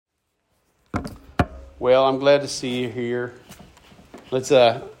Well, I'm glad to see you here. Let's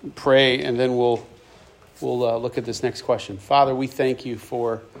pray, and then we'll look at this next question. Father, we thank you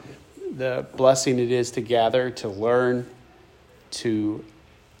for the blessing it is to gather, to learn, to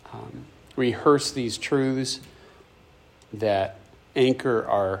rehearse these truths that anchor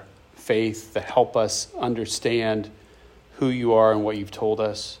our faith, that help us understand who you are and what you've told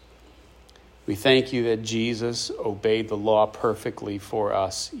us. We thank you that Jesus obeyed the law perfectly for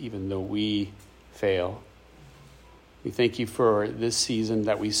us, even though we fail. We thank you for this season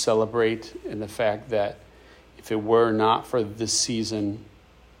that we celebrate, and the fact that if it were not for this season,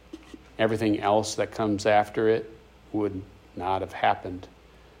 everything else that comes after it would not have happened.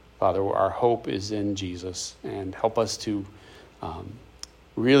 Father, our hope is in Jesus, and help us to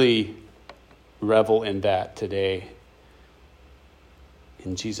really revel in that today.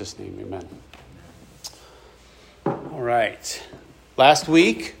 In Jesus' name, amen. All right. Last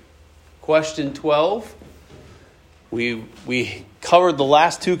week, question 12. We covered the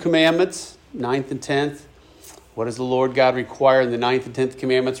last two commandments, 9th and 10th. What does the Lord God require in the 9th and 10th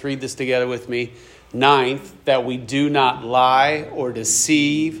commandments? Read this together with me. 9th, that we do not lie or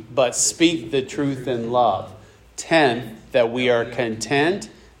deceive, but speak the truth in love. 10th, that we are content,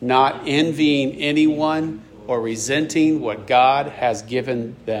 not envying anyone or resenting what God has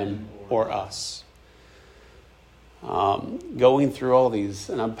given them or us. Going through all these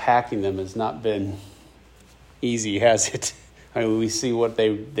and unpacking them has not been easy, has it? I mean, we see what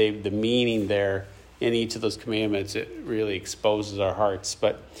the meaning there in each of those commandments. It really exposes our hearts.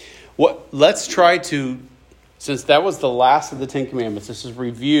 But let's try to, since that was the last of the 10 commandments, let's just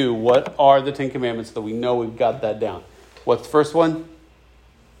review what are the 10 commandments so that we know we've got that down. What's the first one?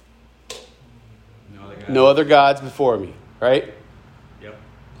 No other gods before me, right? Yep.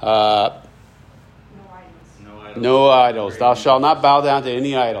 No idols. Thou shalt not bow down to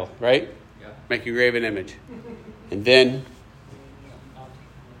any idol, right? Yep. Make a graven image. And then,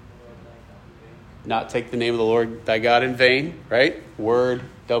 not take the name of the Lord thy God in vain, right? Word,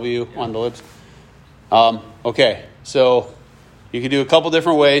 W on the lips. Okay, so you could do a couple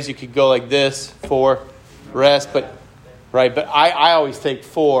different ways. You could go like this, 4, rest, but I always take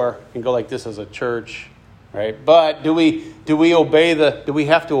 4 and go like this as a church, right? But do we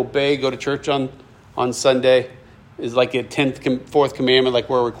have to obey, go to church on Sunday? Is like a 4th commandment, like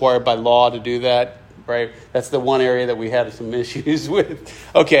we're required by law to do that, right? That's the one area that we had some issues with.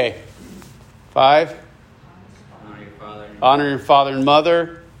 Okay. 5. Honor your father and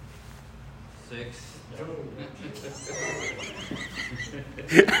mother. 6.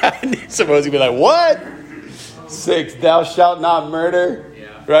 Suppose you'd be like, what? 6. Thou shalt not murder.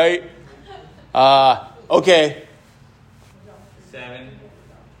 Yeah. Right? Okay. 7.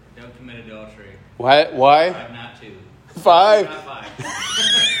 Don't commit adultery. Why? 5, not 2. 5. Not 5.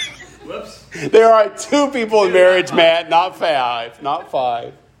 Whoops. There are 2 people in marriage, Matt, not 5. Not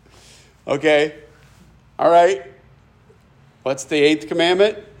 5. Okay. All right. What's the 8th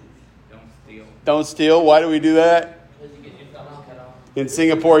commandment? Don't steal. Don't steal. Why do we do that? In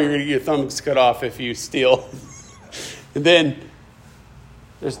Singapore, you're going to get your thumbs cut off if you steal. And then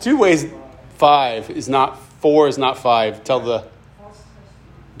there's 2 ways. 4 is not 5.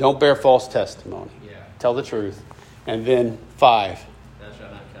 Don't bear false testimony. Yeah. Tell the truth. And then 5. Thou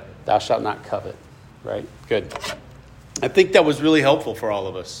shalt not covet. Thou shalt not covet. Right? Good. I think that was really helpful for all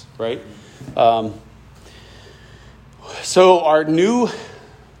of us, right? So our new,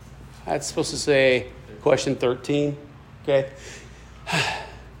 that's supposed to say question 13, okay?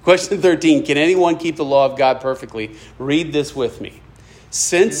 Question 13, can anyone keep the law of God perfectly? Read this with me.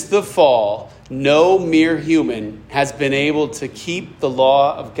 Since the fall, no mere human has been able to keep the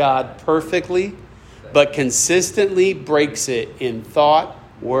law of God perfectly, but consistently breaks it in thought,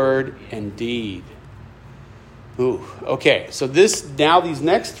 word, and deed. Ooh, okay, so these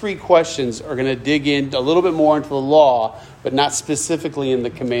next 3 questions are going to dig in a little bit more into the law, but not specifically in the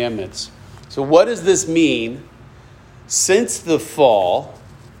commandments. So what does this mean? Since the fall,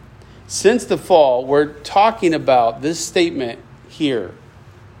 we're talking about this statement here.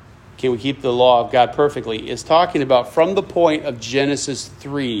 Can we keep the law of God perfectly? Is talking about from the point of Genesis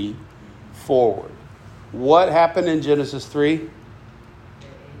 3 forward. What happened in Genesis 3?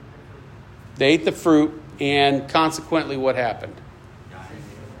 They ate the fruit. And consequently, what happened?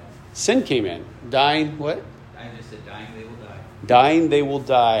 Sin came in. Dying, what? I just said dying, they will die. Dying, they will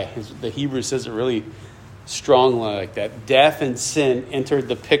die. The Hebrew says it really strongly like that. Death and sin entered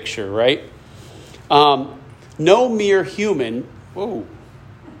the picture, right? No mere human. Whoa.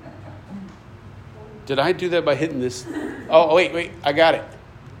 Did I do that by hitting this? Oh, wait. I got it.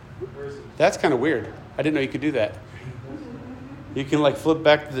 That's kind of weird. I didn't know you could do that. You can flip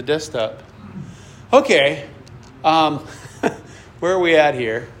back to the desktop. Okay. Where are we at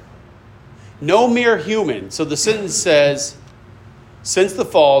here? No mere human. So the sentence says, since the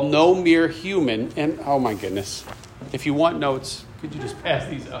fall, no mere human. And oh my goodness. If you want notes, could you just pass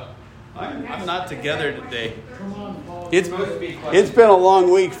these up? I'm not together today. It's been a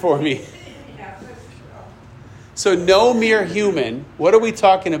long week for me. So no mere human. What are we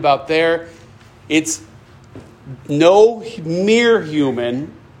talking about there? It's no mere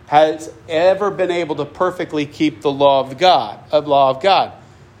human has ever been able to perfectly keep the law of God.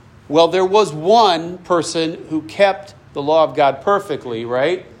 Well, there was one person who kept the law of God perfectly,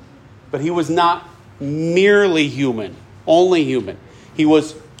 right? But he was not merely human, only human. He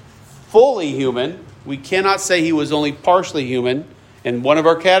was fully human. We cannot say he was only partially human. And one of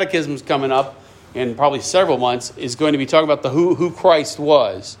our catechisms coming up in probably several months is going to be talking about who Christ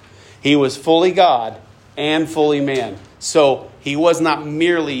was. He was fully God and fully man. So he was not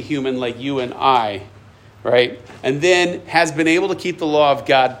merely human like you and I, right? And then has been able to keep the law of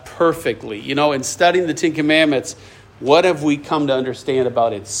God perfectly. You know, in studying the Ten Commandments, what have we come to understand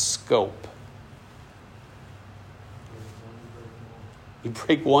about its scope? You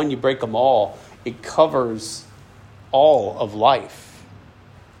break one, you break them all. It covers all of life.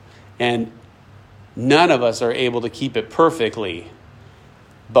 And none of us are able to keep it perfectly,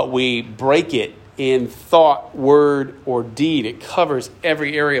 but we break it in thought, word, or deed. It covers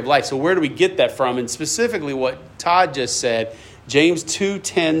every area of life. So where do we get that from? And specifically what Todd just said, James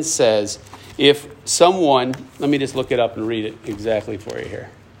 2:10 says, if someone, let me just look it up and read it exactly for you here.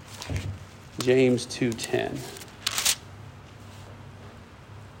 James 2:10.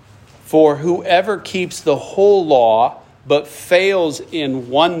 For whoever keeps the whole law but fails in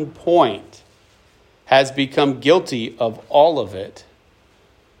one point has become guilty of all of it.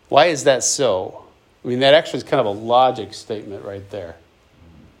 Why is that so? I mean, that actually is kind of a logic statement right there.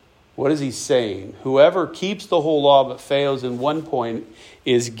 What is he saying? Whoever keeps the whole law but fails in one point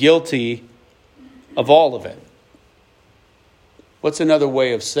is guilty of all of it. What's another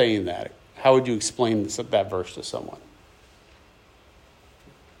way of saying that? How would you explain that verse to someone?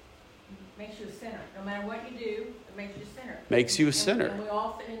 Makes you a sinner. No matter what you do, it makes you a sinner. Makes you a sinner. And we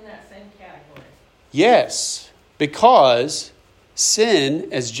all fit in that same category. Yes, because sin,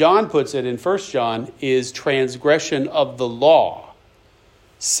 as John puts it in 1 John, is transgression of the law.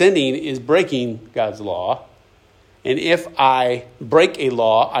 Sinning is breaking God's law. And if I break a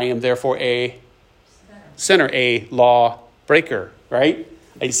law, I am therefore a sinner, a law breaker, right?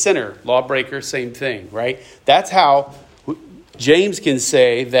 A sinner, law breaker, same thing, right? That's how James can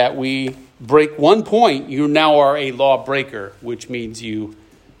say that we break one point, you now are a law breaker, which means you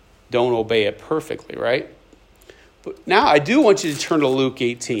don't obey it perfectly, right? But now I do want you to turn to Luke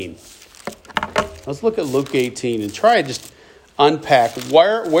 18. Let's look at Luke 18 and try to just unpack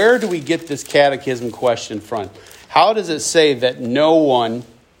where do we get this catechism question from? How does it say that no one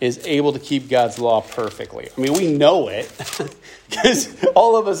is able to keep God's law perfectly? I mean, we know it because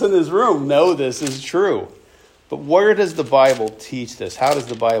all of us in this room know this is true. But where does the Bible teach this? How does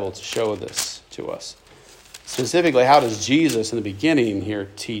the Bible show this to us? Specifically, how does Jesus in the beginning here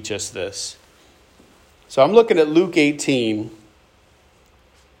teach us this? So I'm looking at Luke 18,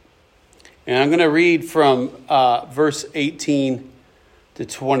 and I'm going to read from verse 18 to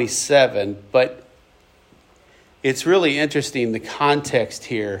 27, but it's really interesting, the context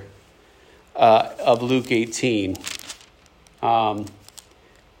here of Luke 18,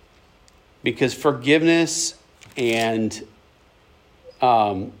 because forgiveness and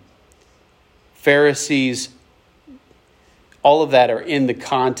Pharisees, all of that are in the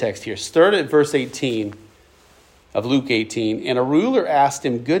context here. Start at verse 18 of Luke 18. And a ruler asked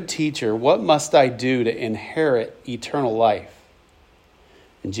him, "Good teacher, what must I do to inherit eternal life?"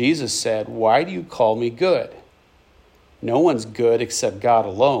 And Jesus said, "Why do you call me good? No one's good except God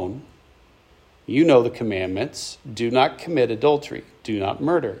alone. You know the commandments. Do not commit adultery. Do not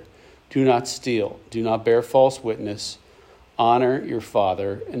murder. Do not steal. Do not bear false witness. Honor your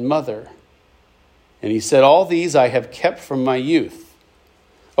father and mother." And he said, "All these I have kept from my youth."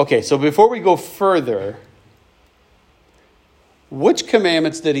 Okay, so before we go further, which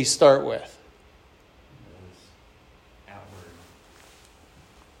commandments did he start with? Outward.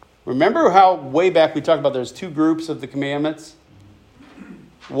 Remember how way back we talked about there's two groups of the commandments?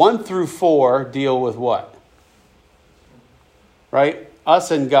 1 through 4 deal with what? Right?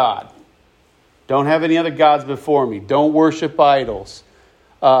 Us and God. Don't have any other gods before me. Don't worship idols.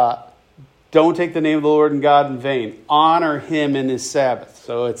 Don't take the name of the Lord and God in vain. Honor him in his Sabbath.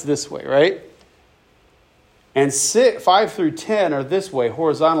 So it's this way, right? And 5 through 10 are this way,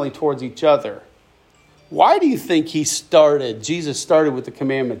 horizontally towards each other. Why do you think Jesus started with the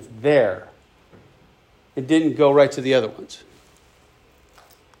commandments there? It didn't go right to the other ones.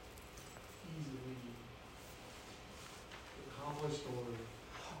 Easily accomplished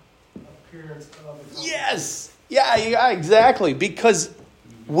or appearance of accomplishment. Yes. Yeah, exactly. Because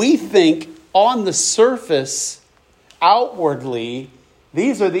we think on the surface, outwardly,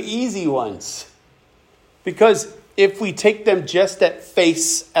 these are the easy ones. Because if we take them just at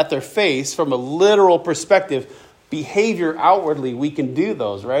their face, from a literal perspective, behavior outwardly, we can do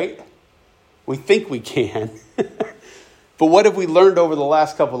those, right? We think we can. But what have we learned over the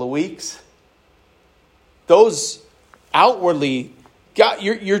last couple of weeks? Those outwardly, God,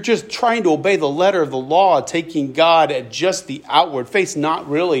 you're just trying to obey the letter of the law, taking God at just the outward face, not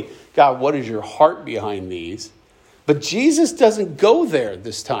really, God, what is your heart behind these? But Jesus doesn't go there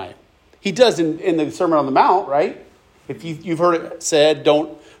this time. He does in the Sermon on the Mount, right? If you've heard it said,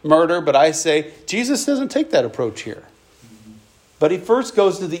 don't murder, but I say, Jesus doesn't take that approach here. But he first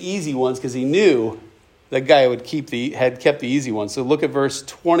goes to the easy ones because he knew that guy had kept the easy ones. So look at verse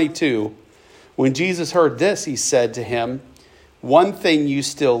 22. When Jesus heard this, he said to him, one thing you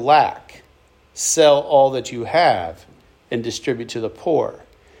still lack. Sell all that you have and distribute to the poor,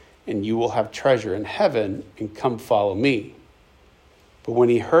 and you will have treasure in heaven, and come follow me. But when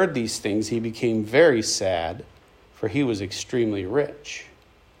he heard these things, he became very sad, for he was extremely rich.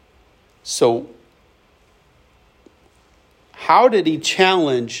 So, how did he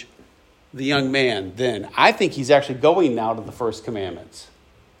challenge the young man then? I think he's actually going now to the first commandments.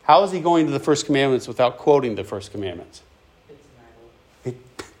 How is he going to the first commandments without quoting the first commandments?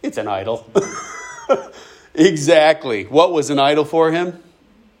 It's an idol. Exactly. What was an idol for him?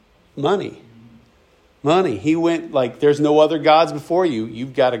 Money. Money. He went like, there's no other gods before you.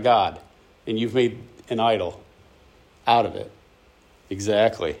 You've got a God. And you've made an idol out of it.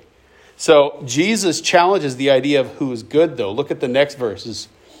 Exactly. So Jesus challenges the idea of who is good, though. Look at the next verses.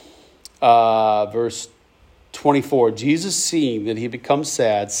 Verse 24. Jesus, seeing that he becomes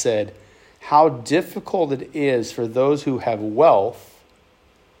sad, said, how difficult it is for those who have wealth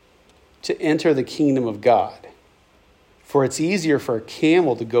to enter the kingdom of God. For it's easier for a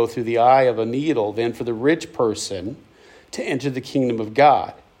camel to go through the eye of a needle than for the rich person to enter the kingdom of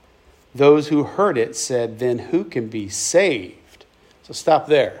God. Those who heard it said, then who can be saved? So stop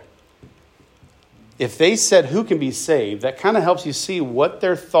there. If they said who can be saved, that kind of helps you see what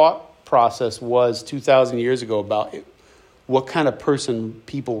their thought process was 2,000 years ago about what kind of person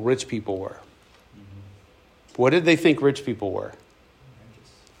rich people were. What did they think rich people were?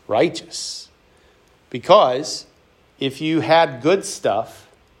 Righteous. Because if you had good stuff,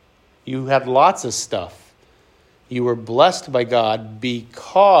 you had lots of stuff, you were blessed by God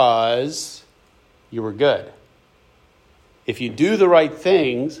because you were good. If you do the right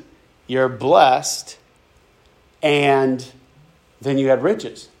things, you're blessed, and then you had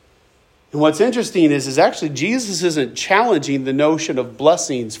riches. And what's interesting is actually Jesus isn't challenging the notion of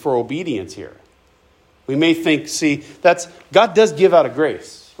blessings for obedience here. We may think, God does give out a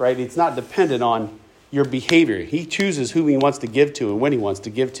grace, right? It's not dependent on your behavior. He chooses who he wants to give to and when he wants to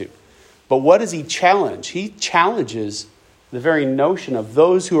give to. But what does he challenge? He challenges the very notion of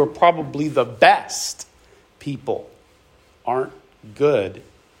those who are probably the best people aren't good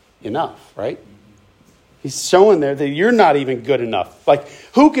enough, right? He's showing there that you're not even good enough. Like,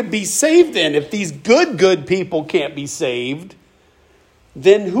 who could be saved then? If these good people can't be saved,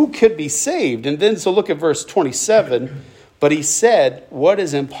 then who could be saved? And then, so look at verse 27. But he said, what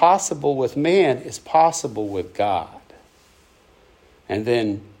is impossible with man is possible with God. And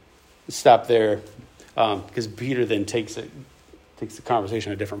then stop there, because Peter then takes the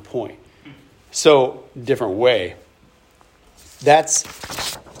conversation a different point. So, different way.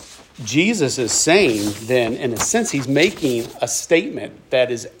 That's Jesus is saying then, in a sense, he's making a statement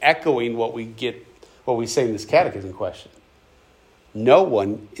that is echoing what we say in this catechism question. No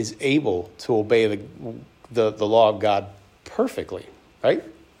one is able to obey the law of God perfectly, right?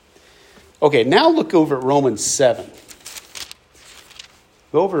 Okay, now look over at Romans 7.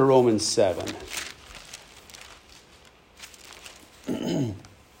 Go over to Romans 7.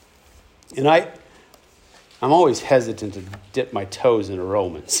 And I'm always hesitant to dip my toes into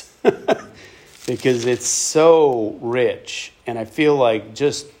Romans because it's so rich. And I feel like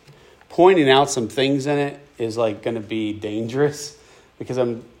just pointing out some things in it is like going to be dangerous because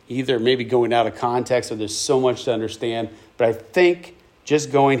I'm either maybe going out of context or there's so much to understand. But I think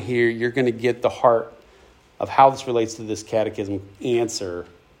just going here, you're going to get the heart of how this relates to this catechism answer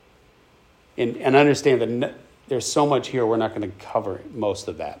and understand that there's so much here we're not going to cover most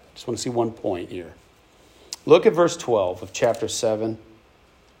of that. Just want to see one point here. Look at verse 12 of chapter 7.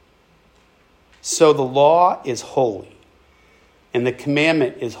 So the law is holy, and the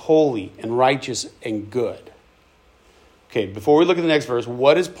commandment is holy and righteous and good. Okay, before we look at the next verse,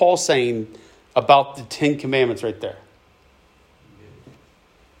 what is Paul saying about the 10 commandments right there?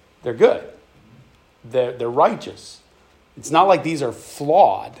 They're good. They're righteous. It's not like these are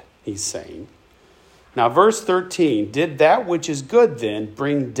flawed, he's saying. Now, verse 13, did that which is good then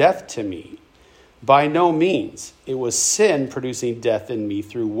bring death to me? By no means. It was sin producing death in me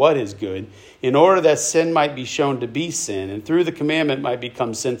through what is good, in order that sin might be shown to be sin, and through the commandment might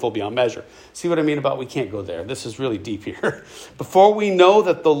become sinful beyond measure. See what I mean about we can't go there? This is really deep here. Before we know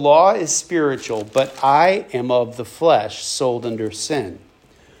that the law is spiritual, but I am of the flesh, sold under sin.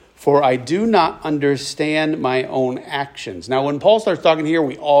 For I do not understand my own actions. Now, when Paul starts talking here,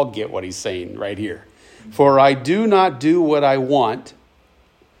 we all get what he's saying right here. For I do not do what I want,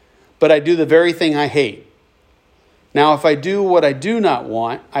 but I do the very thing I hate. Now, if I do what I do not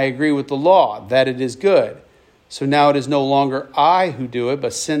want, I agree with the law that it is good. So now it is no longer I who do it,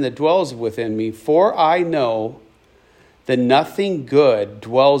 but sin that dwells within me. For I know that nothing good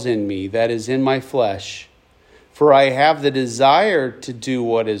dwells in me, that is in my flesh. For I have the desire to do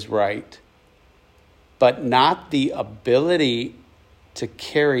what is right, but not the ability to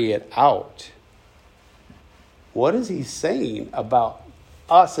carry it out. What is he saying about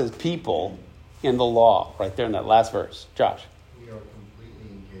us as people in the law, right there in that last verse? Josh. We are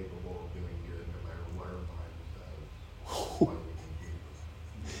completely incapable of doing good no matter what our mind says. Why we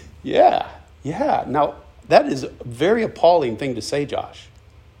can do. Yeah. Now, that is a very appalling thing to say, Josh.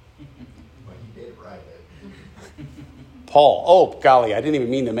 But he did write it. Paul. Oh, golly, I didn't even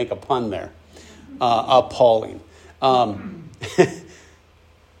mean to make a pun there. Appalling.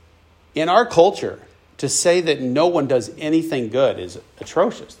 In our culture, to say that no one does anything good is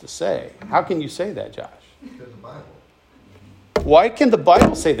atrocious to say. How can you say that, Josh? Because the Bible. Why can the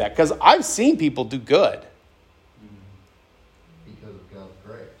Bible say that? Because I've seen people do good. Because of God's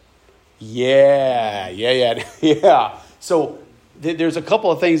grace. Yeah. So there's a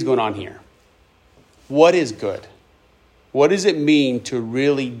couple of things going on here. What is good? What does it mean to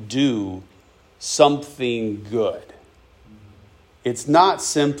really do something good? It's not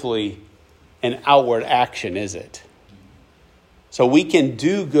simply an outward action, is it? So we can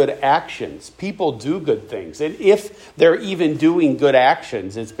do good actions. People do good things. And if they're even doing good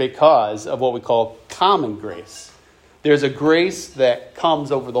actions, it's because of what we call common grace. There's a grace that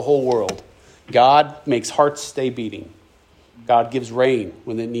comes over the whole world. God makes hearts stay beating. God gives rain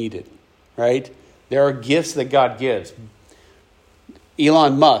when it's needed, right? There are gifts that God gives.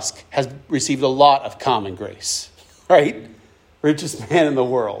 Elon Musk has received a lot of common grace, right? Richest man in the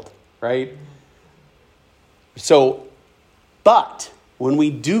world, right? So, but when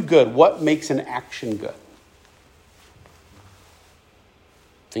we do good, what makes an action good?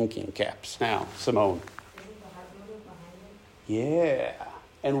 Thinking caps. Now, Simone. Yeah.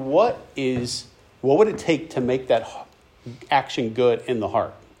 And what would it take to make that action good in the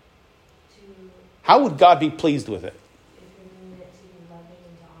heart? How would God be pleased with it?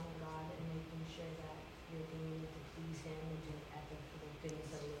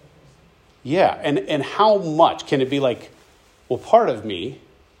 Yeah, and how much can it be like, well, part of me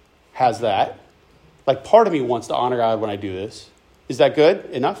has that. Like part of me wants to honor God when I do this. Is that good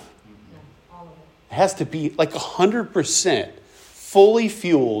enough? No, all of it. It has to be like 100% fully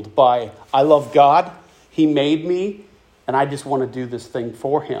fueled by, I love God, He made me, and I just want to do this thing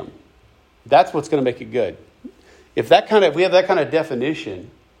for Him. That's what's going to make it good. If we have that kind of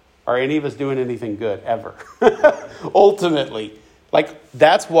definition, are any of us doing anything good ever? Ultimately. Like,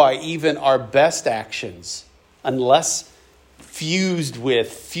 that's why even our best actions, unless fueled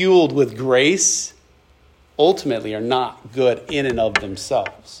with grace, ultimately are not good in and of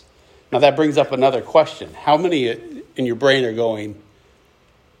themselves. Now, that brings up another question. How many in your brain are going,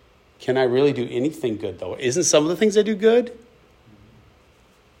 can I really do anything good, though? Isn't some of the things I do good?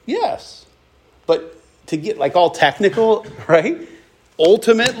 Yes. But to get, like, all technical, right?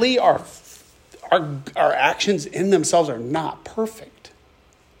 Ultimately, our actions in themselves are not perfect.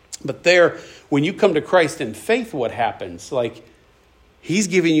 But when you come to Christ in faith, what happens? Like, He's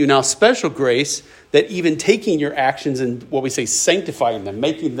giving you now special grace that even taking your actions and what we say, sanctifying them,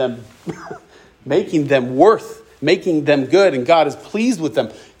 making them making them good, and God is pleased with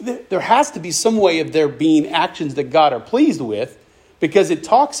them. There has to be some way of there being actions that God are pleased with, because it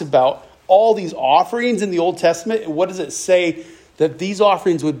talks about all these offerings in the Old Testament. And what does it say? That these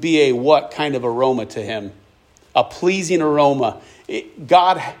offerings would be a what kind of aroma to Him? A pleasing aroma.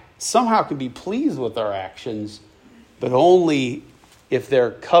 God somehow can be pleased with our actions, but only if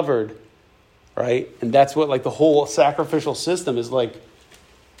they're covered, right? And that's what, like, the whole sacrificial system is like.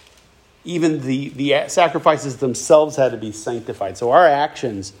 even the sacrifices themselves had to be sanctified. So our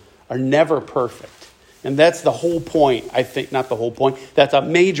actions are never perfect. And that's the whole point, I think, not the whole point. That's a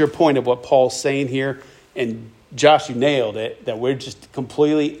major point of what Paul's saying here. And Josh, you nailed it, that we're just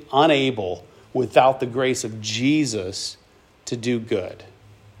completely unable without the grace of Jesus to do good.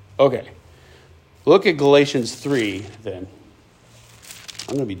 Okay. Look at Galatians 3 then.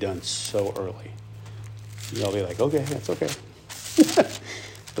 I'm going to be done so early. You'll be like, okay, that's okay.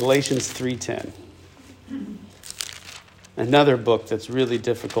 Galatians 3:10. Another book that's really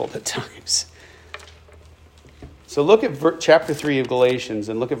difficult at times. So look at chapter 3 of Galatians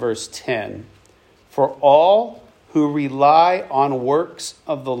and look at verse 10. For all who rely on works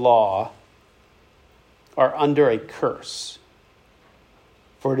of the law are under a curse.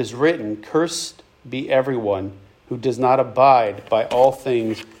 For it is written, cursed be everyone who does not abide by all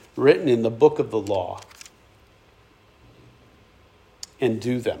things written in the book of the law and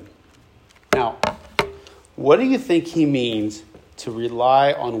do them. Now, what do you think he means to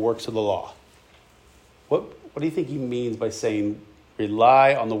rely on works of the law? What do you think he means by saying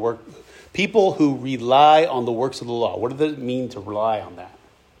rely on the work? People who rely on the works of the law. What does it mean to rely on that?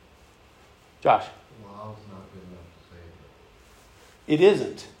 Josh? The law is not good enough to save it. It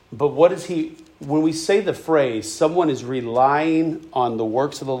isn't. But what is he, when we say the phrase, someone is relying on the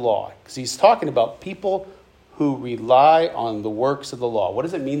works of the law, because he's talking about people who rely on the works of the law. What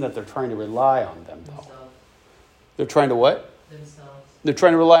does it mean that they're trying to rely on them, though? Themselves. They're trying to what? Themselves. They're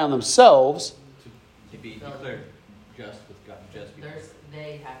trying to rely on themselves. To be declared just with God, just before.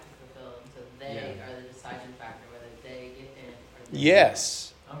 They have to fulfill them, so they are the deciding factor whether they get in or they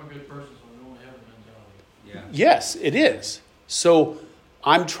Yes. I'm a good person, so I don't have a mentality. Yeah. Yes, it is. So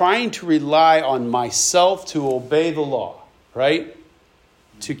I'm trying to rely on myself to obey the law, right?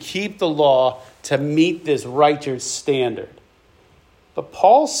 To keep the law, to meet this righteous standard. But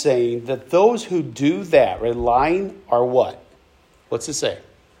Paul's saying that those who do that, relying, are what? What's it say?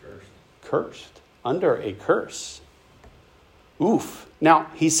 Cursed. Cursed. Under a curse. Oof. Now,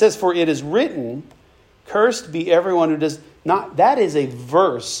 he says, for it is written, cursed be everyone who does not. That is a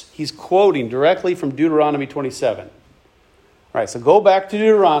verse he's quoting directly from Deuteronomy 27. All right, so go back to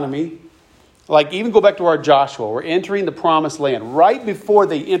Deuteronomy. Like, even go back to our Joshua. We're entering the promised land. Right before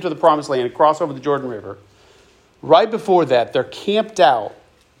they enter the promised land and cross over the Jordan River, right before that, they're camped out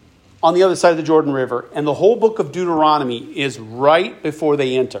on the other side of the Jordan River. And the whole book of Deuteronomy is right before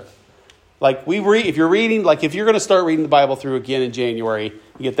they enter. Like, if you're going to start reading the Bible through again in January,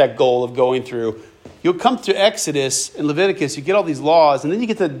 you get that goal of going through, you'll come to Exodus and Leviticus, you get all these laws, and then you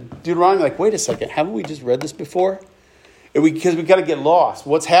get to Deuteronomy, like, wait a second, haven't we just read this before? Because we've got to get lost.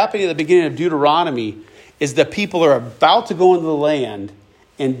 What's happening at the beginning of Deuteronomy is that people are about to go into the land,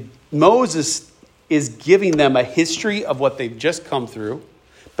 and Moses is giving them a history of what they've just come through,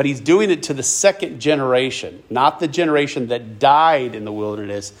 but he's doing it to the second generation, not the generation that died in the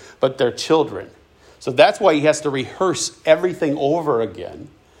wilderness, but their children. So that's why he has to rehearse everything over again.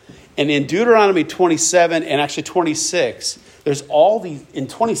 And in Deuteronomy 27 and actually 26, there's all these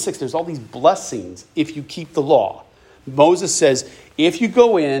blessings if you keep the law. Moses says, if you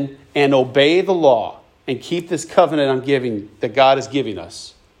go in and obey the law and keep this covenant that God is giving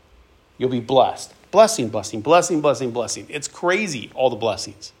us, you'll be blessed. Blessing, blessing, blessing, blessing, blessing. It's crazy, all the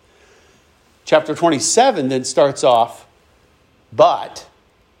blessings. Chapter 27 then starts off, but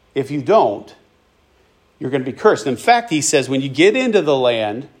if you don't, you're going to be cursed. In fact, he says, when you get into the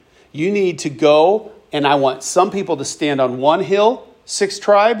land, you need to go, and I want some people to stand on one hill, 6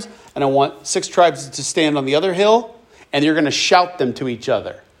 tribes, and I want 6 tribes to stand on the other hill, and you're going to shout them to each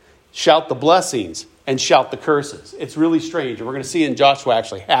other. Shout the blessings and shout the curses. It's really strange, and we're going to see in Joshua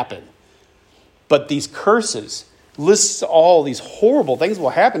actually happen. But these curses lists all these horrible things will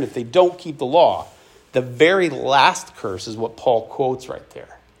happen if they don't keep the law. The very last curse is what Paul quotes right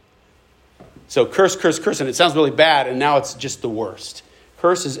there. So curse, curse, curse, and it sounds really bad, and now it's just the worst.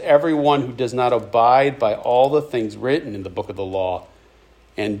 Curse is everyone who does not abide by all the things written in the book of the law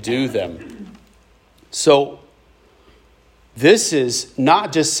and do them. So this is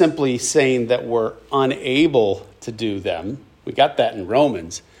not just simply saying that we're unable to do them. We got that in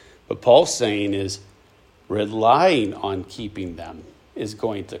Romans. But Paul's saying is relying on keeping them is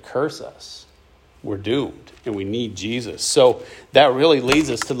going to curse us. We're doomed, and we need Jesus. So that really leads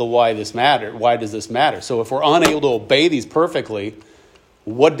us to the why this matter. Why does this matter? So if we're unable to obey these perfectly,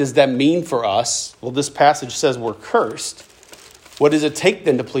 what does that mean for us? Well, this passage says we're cursed. What does it take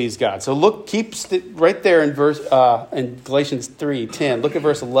then to please God? So look, right there in in Galatians 3:10. Look at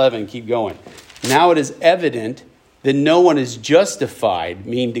verse 11. Keep going. Now it is evident that no one is justified,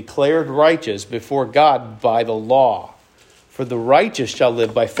 meaning declared righteous before God by the law. For the righteous shall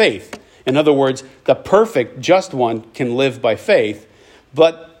live by faith. In other words, the perfect, just one can live by faith,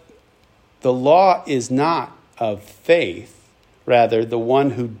 but the law is not of faith. Rather, the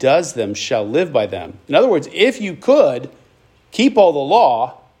one who does them shall live by them. In other words, if you could keep all the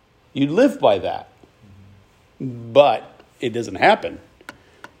law, you'd live by that. But it doesn't happen.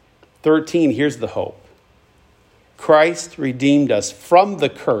 13, here's the hope. Christ redeemed us from the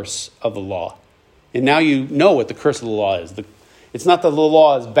curse of the law. And now you know what the curse of the law is. It's not that the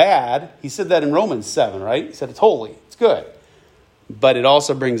law is bad. He said that in Romans 7, right? He said it's holy, it's good. But it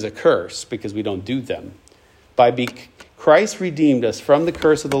also brings a curse because we don't do them. Christ redeemed us from the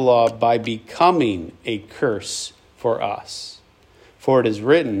curse of the law by becoming a curse for us. For it is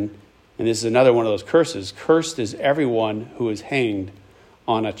written, and this is another one of those curses, cursed is everyone who is hanged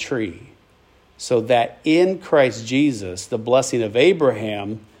on a tree, so that in Christ Jesus the blessing of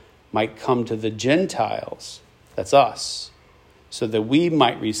Abraham might come to the Gentiles, that's us, so that we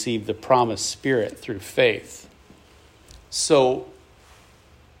might receive the promised Spirit through faith. So,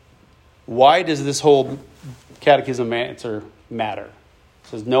 why does this whole catechism answer matter? It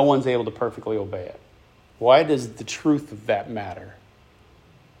says no one's able to perfectly obey it. Why does the truth of that matter?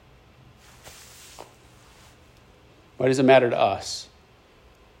 Why does it matter to us?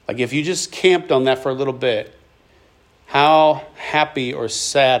 Like if you just camped on that for a little bit, how happy or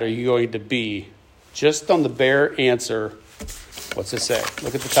sad are you going to be just on the bare answer? What's it say?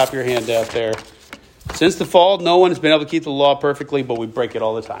 Look at the top of your hand out there. Since the fall, no one has been able to keep the law perfectly, but we break it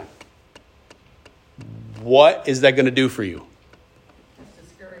all the time. What is that going to do for you? It's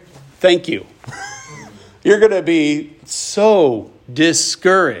discouraging. Thank you. You're going to be so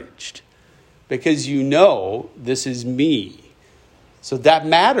discouraged because you know this is me. So that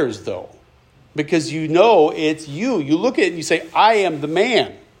matters though, because you know it's you. You look at it and you say, I am the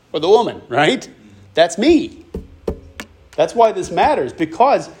man or the woman, right? That's me. That's why this matters,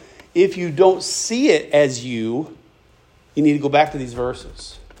 because if you don't see it as you need to go back to these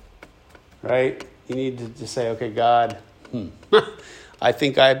verses, right? You need to just say, okay, God, I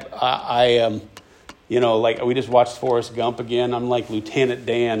think I am, like we just watched Forrest Gump again. I'm like Lieutenant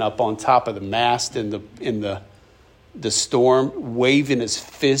Dan up on top of the mast in the storm, waving his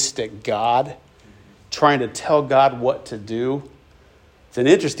fist at God, trying to tell God what to do. It's an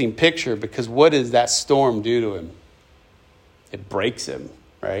interesting picture because what does that storm do to him? It breaks him,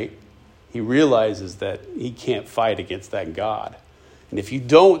 right? He realizes that he can't fight against that God. And if you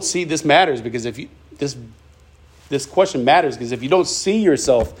don't see, this matters because this question matters because if you don't see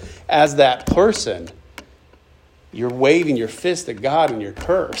yourself as that person, you're waving your fist at God and you're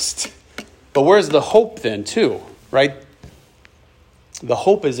cursed. But where's the hope then too, right? The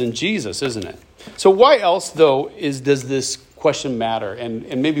hope is in Jesus, isn't it? So why else though does this question matter?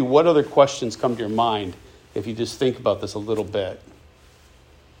 And maybe what other questions come to your mind if you just think about this a little bit?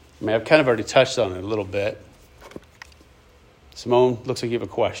 I mean, I've kind of already touched on it a little bit. Simone, looks like you have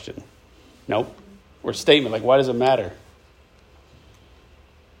a question. Nope. Or statement, like why does it matter?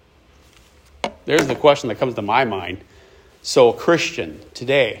 There's the question that comes to my mind. So a Christian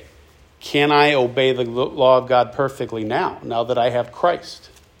today, can I obey the law of God perfectly now that I have Christ?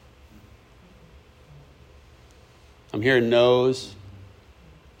 I'm hearing no's.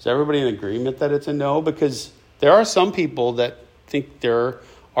 Is everybody in agreement that it's a no? Because there are some people that think there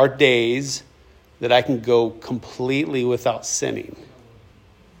are days that I can go completely without sinning.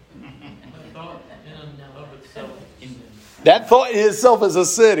 That thought in itself is a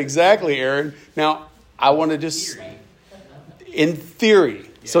sin. Exactly, Aaron. Now, I want to just... In theory.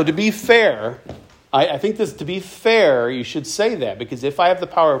 So to be fair, I think this, to be fair, you should say that. Because if I have the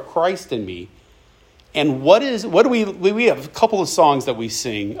power of Christ in me, and what do we have a couple of songs that we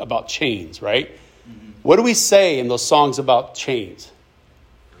sing about chains, right? Mm-hmm. What do we say in those songs about chains?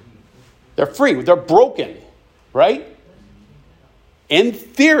 They're free. They're broken, right? In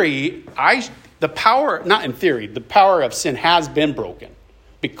theory, the power of sin has been broken.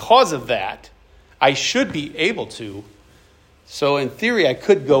 Because of that, I should be able to. So in theory, I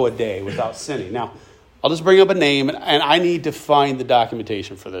could go a day without sinning. Now, I'll just bring up a name, and I need to find the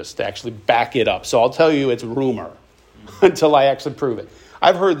documentation for this to actually back it up. So I'll tell you it's rumor until I actually prove it.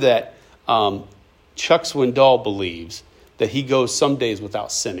 I've heard that Chuck Swindoll believes that he goes some days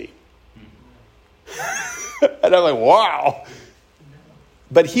without sinning. And I'm like, wow.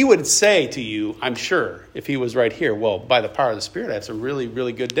 But he would say to you, I'm sure, if he was right here, well, by the power of the Spirit, I have some really,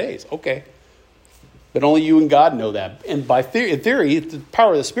 really good days. Okay. But only you and God know that. And by theory, the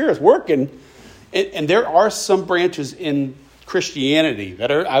power of the Spirit is working. And there are some branches in Christianity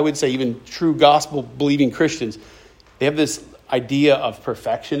that are, I would say, even true gospel-believing Christians. They have this idea of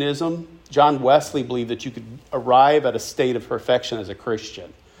perfectionism. John Wesley believed that you could arrive at a state of perfection as a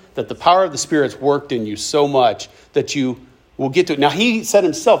Christian. that the power of the Spirit's worked in you so much that you will get to it. Now, he said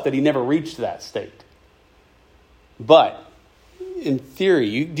himself that he never reached that state. But in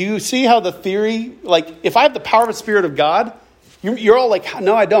theory, do you see how the theory, like, if I have the power of the Spirit of God, you're all like,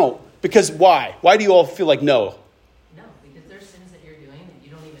 no, I don't. Because why? Why do you all feel like no? No, because there's sins that you're doing that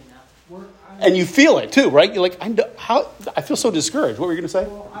you don't even know. And you feel it too, right? You're like, I feel so discouraged. What were you going to say?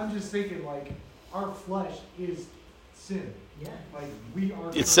 Well, I'm just thinking, like, our flesh is sin. Yeah. Like, we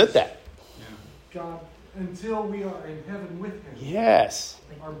are. It said that. God, until we are in heaven with Him. Yes.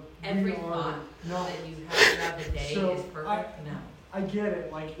 Our, Every we are thought not. that you have throughout the day So, is perfect. No. I get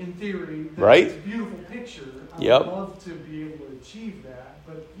it, like, in theory, Right? it's a beautiful picture. I Yep. would love to be able to achieve that,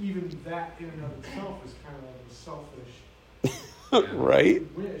 but even that in and of itself is kind of like a selfish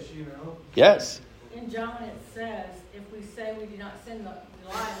Right? wish, you know? Yes. In John it says, if we say we do not sin, the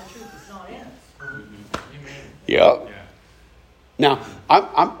lie, the truth is not in us. Yep. Now,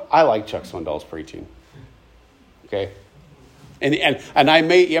 I like Chuck Swindoll's preaching. Okay? And I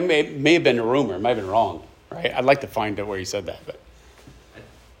may have been a rumor. It might have been wrong. Right? I'd like to find out where he said that. But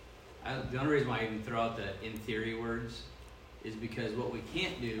The only reason why I even throw out the in theory words is because what we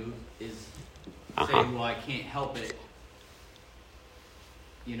can't do is say, well, I can't help it.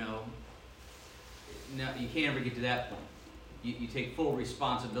 You know, no, you can't ever get to that point. You take full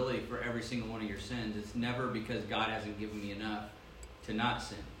responsibility for every single one of your sins. It's never because God hasn't given me enough to not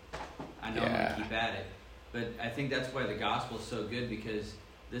sin. I know I'm going to keep at it. But I think that's why the gospel is so good, because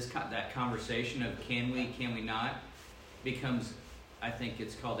that conversation of can we not becomes, I think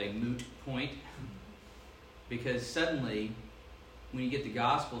it's called a moot point. Because suddenly, when you get the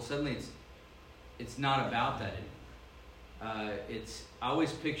gospel, suddenly it's not about that anymore. I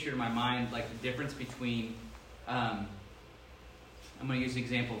always picture in my mind like the difference between, I'm going to use the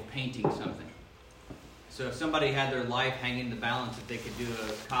example of painting something. So if somebody had their life hanging in the balance, if they could do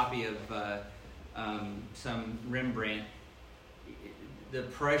a copy of some Rembrandt, the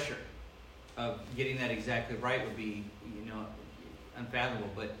pressure of getting that exactly right would be, unfathomable.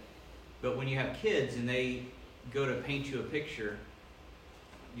 But when you have kids and they go to paint you a picture,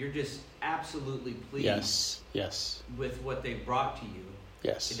 you're just absolutely pleased yes. with what they brought to you.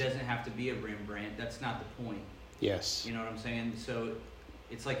 Yes. It doesn't have to be a Rembrandt. That's not the point. Yes. You know what I'm saying? So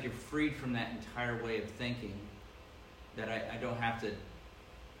it's like you're freed from that entire way of thinking, that I don't have to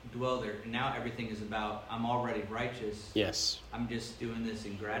dwell there. And now everything is about, I'm already righteous. Yes. I'm just doing this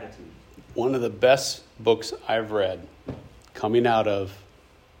in gratitude. One of the best books I've read coming out of,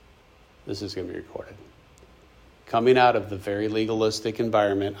 this is going to be recorded, coming out of the very legalistic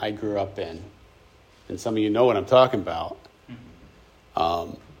environment I grew up in, and some of you know what I'm talking about,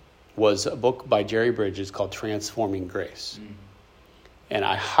 was a book by Jerry Bridges called Transforming Grace. And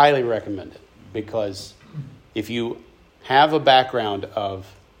I highly recommend it, because if you have a background of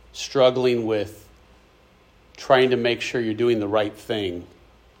struggling with trying to make sure you're doing the right thing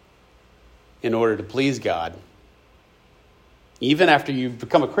in order to please God, even after you've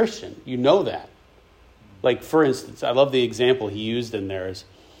become a Christian, you know that. Like, for instance, I love the example he used in there is,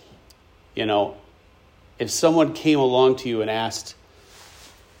 if someone came along to you and asked,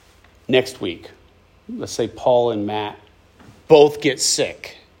 next week, let's say Paul and Matt both get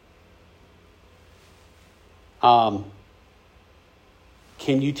sick. Can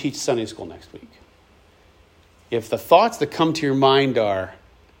you teach Sunday school next week? If the thoughts that come to your mind are,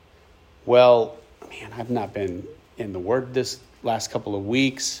 well, man, I've not been in the Word this last couple of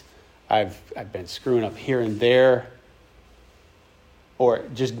weeks. I've been screwing up here and there. Or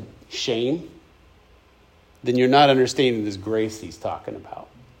just shame. Then you're not understanding this grace he's talking about.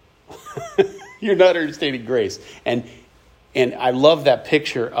 You're not understanding grace. And I love that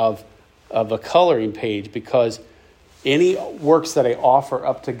picture of a coloring page, because any works that I offer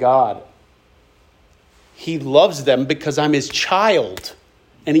up to God, he loves them because I'm his child.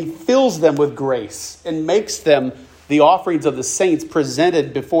 And he fills them with grace and makes them the offerings of the saints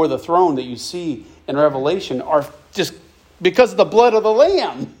presented before the throne that you see in Revelation are just because of the blood of the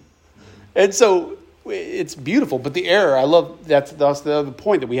Lamb. And so it's beautiful. But the error, I love, that's the other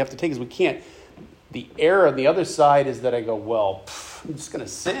point that we have to take, is we can't. The error on the other side is that I go, well, I'm just going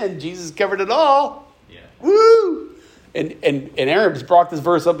to sin. Jesus covered it all. Yeah. Woo! And Aaron's brought this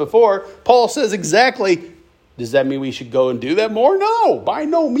verse up before. Paul says exactly, does that mean we should go and do that more? No, by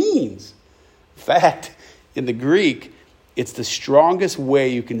no means. In fact, in the Greek, it's the strongest way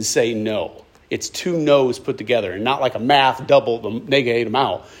you can say no. It's two no's put together, and not like a math double to negate them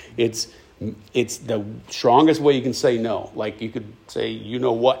out. It's the strongest way you can say no. Like you could say, you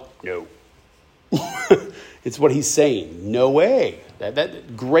know what? No. It's what he's saying. No way.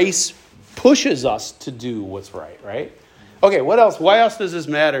 That grace pushes us to do what's right? Okay, what else? Why else does this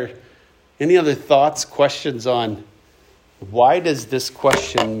matter? Any other thoughts, questions on why does this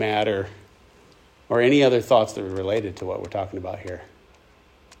question matter? Or any other thoughts that are related to what we're talking about here?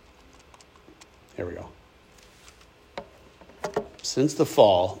 There we go. Since the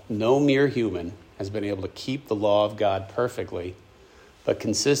fall, no mere human has been able to keep the law of God perfectly, but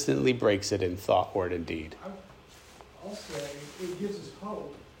consistently breaks it in thought, word, and deed. I'll say it gives us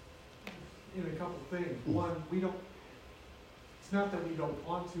hope in a couple things. One, it's not that we don't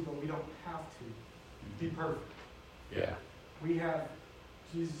want to, but we don't have to be perfect. Yeah. We have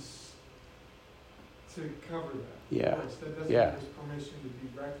Jesus to cover that. Yeah. Of course, that doesn't Yeah. give us permission to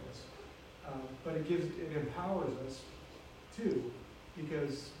be reckless. But it empowers us too,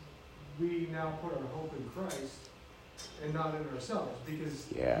 because we now put our hope in Christ and not in ourselves, because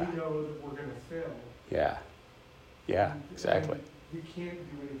Yeah. we know that we're going to fail. Yeah. Yeah, exactly. And we can't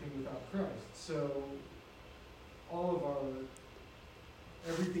do anything without Christ. So all of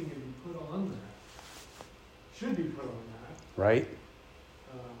everything that we put on that should be put on that. Right?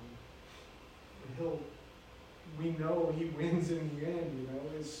 And we know he wins in the end,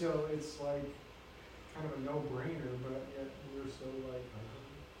 it's like kind of a no-brainer, but yet we're so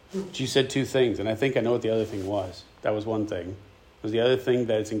like... You said two things, and I think I know what the other thing was. That was one thing. Was the other thing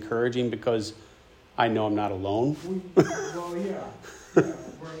that it's encouraging because I know I'm not alone? Well, yeah.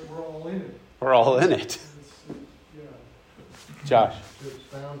 We're all in it. We're all in it. Josh. To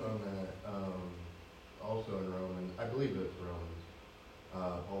expound on that, also in Romans, I believe it's Romans,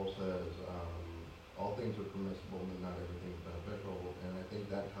 Paul says, all things are permissible, but not everything is beneficial. And I think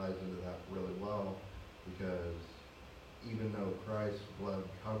that ties into that really well, because even though Christ's blood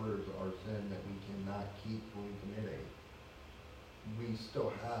covers our sin that we cannot keep from committing, we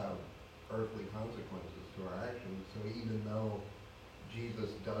still have earthly consequences to our actions. So even though Jesus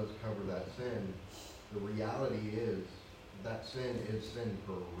does cover that sin, the reality is that sin is sin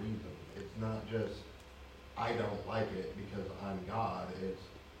for a reason. It's not just, I don't like it because I'm God.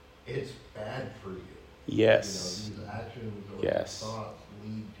 It's bad for you. Yes. These actions or Yes. thoughts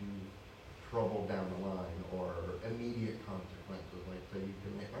lead to trouble down the line or immediate consequences, like say you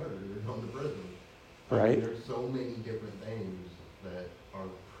commit murder, you're going to prison. Right. There's so many different things that are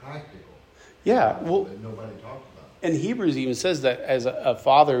practical. Yeah, well, that nobody talks about. and Hebrews even says that as a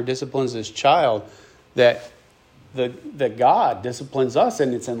father disciplines his child, that God disciplines us,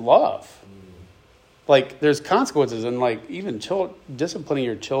 and it's in love. Like, there's consequences, and like even disciplining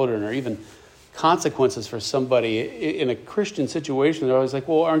your children, or even consequences for somebody in a Christian situation. They're always like,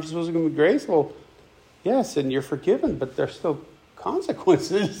 well, aren't you supposed to give them grace? Well, yes, and you're forgiven, but there's still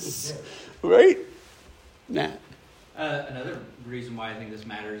consequences, right? Nah. Another reason why I think this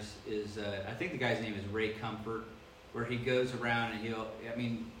matters is I think the guy's name is Ray Comfort, where he goes around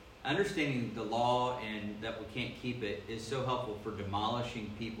and understanding the law and that we can't keep it is so helpful for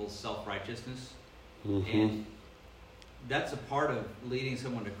demolishing people's self-righteousness. Mm-hmm. And that's a part of leading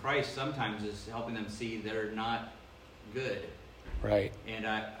someone to Christ sometimes, is helping them see they're not good. Right. And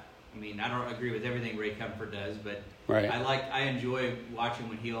I don't agree with everything Ray Comfort does, but Right. I enjoy watching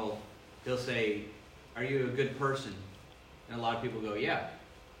when he'll say, "Are you a good person?" And a lot of people go, "Yeah."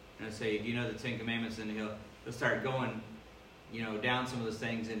 And I say, "Do you know the Ten Commandments?" And he'll start going, down some of those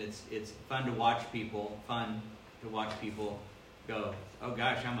things, and it's fun to watch people go, "Oh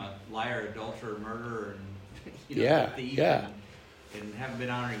gosh, I'm a liar, adulterer, murderer, and thief, and haven't been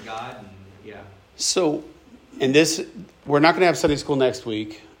honoring God." And yeah. So, we're not going to have Sunday school next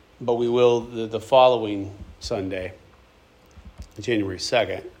week, but we will the following Sunday, January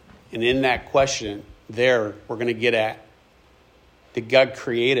 2nd. And in that question, we're going to get at, did God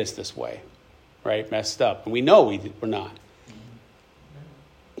create us this way? Right? Messed up. And we know we're not.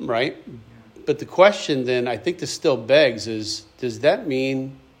 Right? But the question then, I think this still begs, is, does that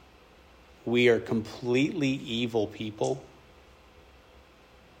mean we are completely evil people?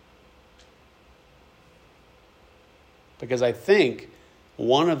 Because I think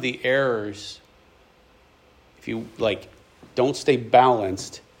one of the errors, if you don't stay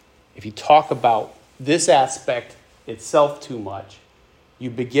balanced, if you talk about this aspect itself too much,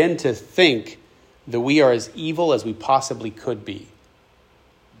 you begin to think that we are as evil as we possibly could be.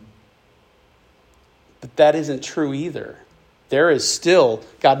 But that isn't true either. There is still,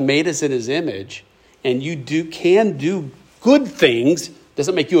 God made us in his image, and you can do good things.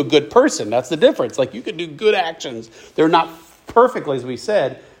 Doesn't make you a good person. That's the difference. Like, you can do good actions. They're not perfectly, as we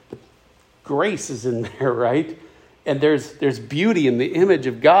said, but grace is in there, right? And there's beauty in the image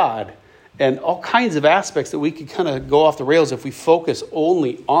of God, and all kinds of aspects that we could kind of go off the rails if we focus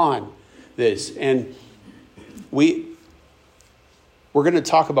only on this. And we're going to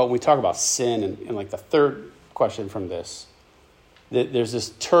talk about, when we talk about sin, and like the third question from this, there's this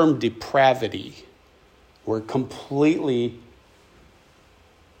term depravity. We're completely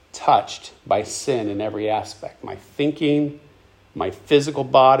touched by sin in every aspect. My thinking, my physical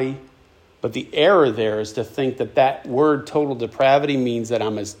body. But the error there is to think that word total depravity means that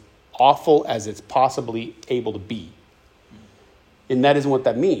I'm as awful as it's possibly able to be. And that isn't what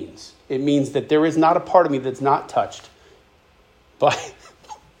that means. It means that there is not a part of me that's not touched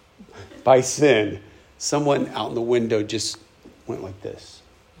by sin. Someone out in the window just went like this.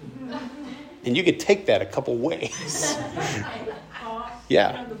 And you could take that a couple ways.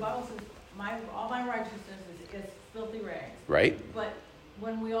 Yeah. The Bible says, all my righteousness is filthy rags. Right? But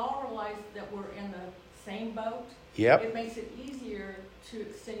when we all realize that we're in the same boat, Yep. it makes it easier to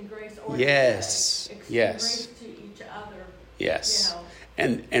extend grace or Yes. extend Yes. grace to each other. Yes. You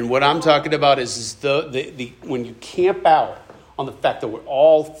know. And what I'm talking about is the when you camp out on the fact that we're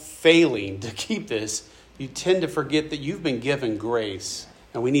all failing to keep this, you tend to forget that you've been given grace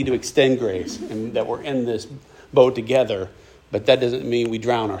and we need to extend grace and that we're in this boat together. But that doesn't mean we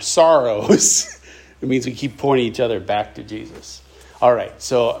drown our sorrows. It means we keep pointing each other back to Jesus. All right,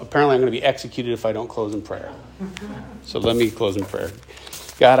 so apparently I'm going to be executed if I don't close in prayer. So let me close in prayer.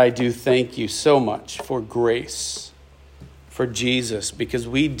 God, I do thank you so much for grace, for Jesus, because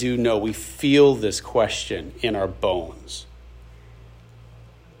we do know, we feel this question in our bones.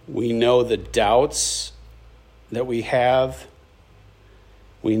 We know the doubts that we have.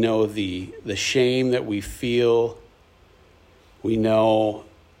 We know the shame that we feel. I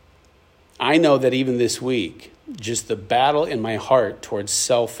know that even this week, just the battle in my heart towards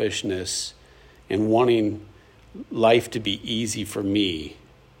selfishness and wanting life to be easy for me,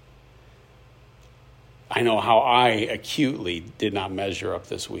 I know how I acutely did not measure up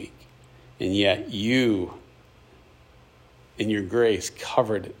this week. And yet you, in your grace,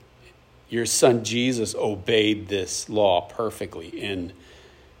 covered it. Your son Jesus obeyed this law perfectly in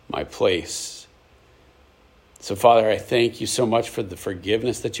my place. So, Father, I thank you so much for the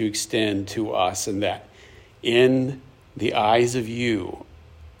forgiveness that you extend to us, and that in the eyes of you,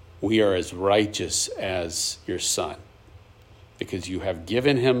 we are as righteous as your son, because you have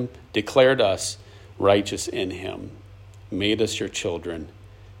given him, declared us righteous in him, made us your children,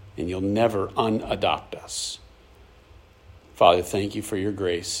 and you'll never unadopt us. Father, thank you for your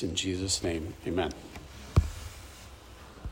grace. In Jesus' name, amen.